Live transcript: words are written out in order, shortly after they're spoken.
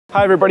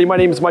Hi everybody, my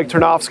name is Mike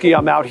Tarnofsky.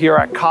 I'm out here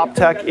at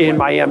CopTech in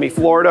Miami,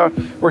 Florida.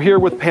 We're here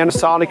with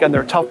Panasonic and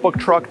their Toughbook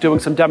truck doing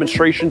some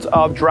demonstrations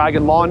of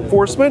Dragon Law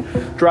Enforcement.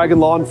 Dragon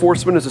Law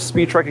Enforcement is a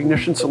speech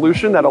recognition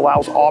solution that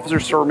allows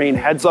officers to remain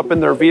heads up in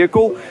their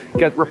vehicle,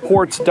 get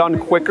reports done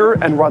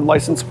quicker, and run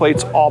license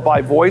plates all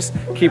by voice,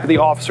 keeping the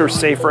officers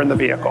safer in the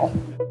vehicle.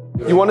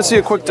 You want to see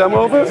a quick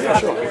demo of it?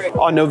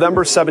 Sure. On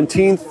November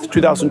 17th,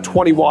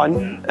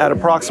 2021, at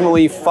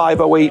approximately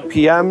 5:08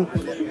 p.m.,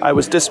 I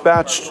was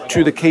dispatched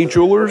to the Kay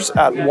Jewelers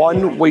at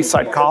 1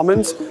 Wayside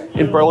Commons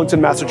in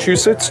Burlington,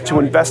 Massachusetts to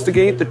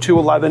investigate the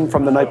 211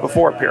 from the night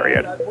before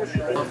period.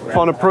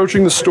 Upon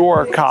approaching the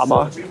store,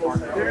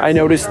 I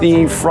noticed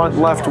the front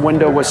left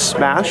window was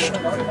smashed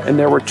and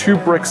there were 2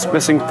 bricks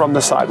missing from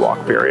the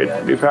sidewalk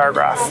period. New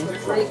paragraph.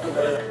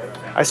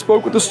 I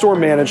spoke with the store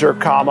manager,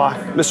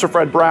 Mr.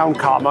 Fred Brown,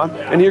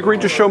 and he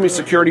agreed to show me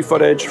security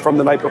footage from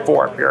the night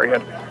before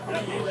period.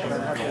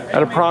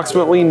 At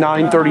approximately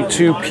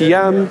 9:32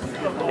 p.m.,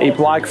 a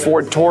black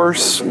Ford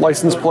Taurus,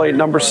 license plate,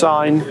 number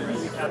sign,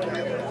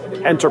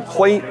 enter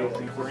plate,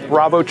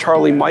 Bravo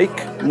Charlie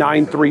Mike,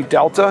 93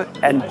 Delta,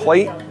 end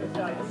plate,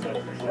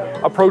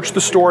 approached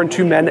the store and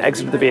 2 men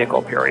exited the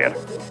vehicle period.